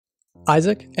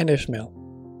Isaac and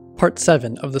Ishmael, Part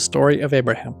 7 of the story of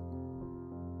Abraham.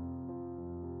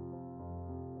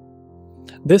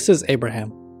 This is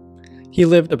Abraham. He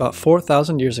lived about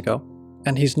 4,000 years ago,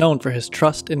 and he's known for his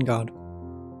trust in God.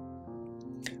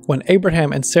 When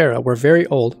Abraham and Sarah were very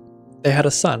old, they had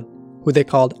a son, who they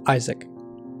called Isaac.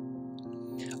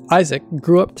 Isaac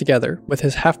grew up together with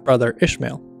his half-brother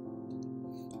Ishmael.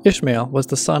 Ishmael was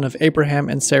the son of Abraham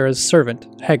and Sarah's servant,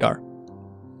 Hagar.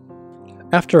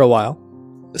 After a while,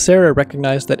 Sarah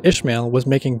recognized that Ishmael was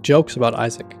making jokes about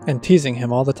Isaac and teasing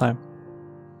him all the time.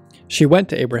 She went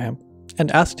to Abraham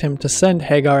and asked him to send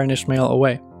Hagar and Ishmael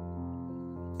away.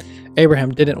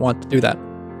 Abraham didn't want to do that,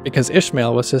 because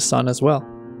Ishmael was his son as well.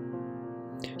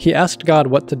 He asked God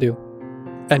what to do,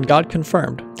 and God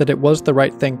confirmed that it was the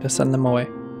right thing to send them away.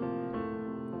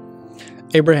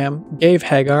 Abraham gave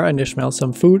Hagar and Ishmael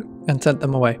some food and sent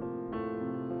them away.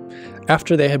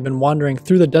 After they had been wandering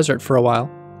through the desert for a while,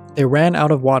 they ran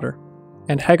out of water,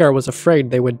 and Hagar was afraid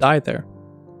they would die there.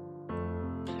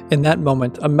 In that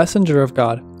moment, a messenger of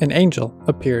God, an angel,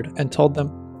 appeared and told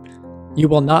them, "You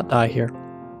will not die here.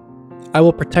 I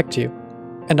will protect you,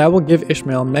 and I will give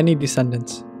Ishmael many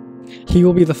descendants. He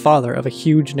will be the father of a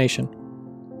huge nation."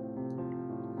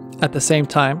 At the same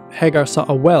time, Hagar saw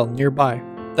a well nearby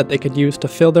that they could use to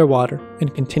fill their water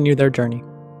and continue their journey.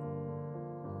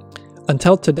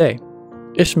 Until today,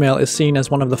 Ishmael is seen as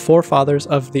one of the forefathers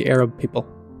of the Arab people.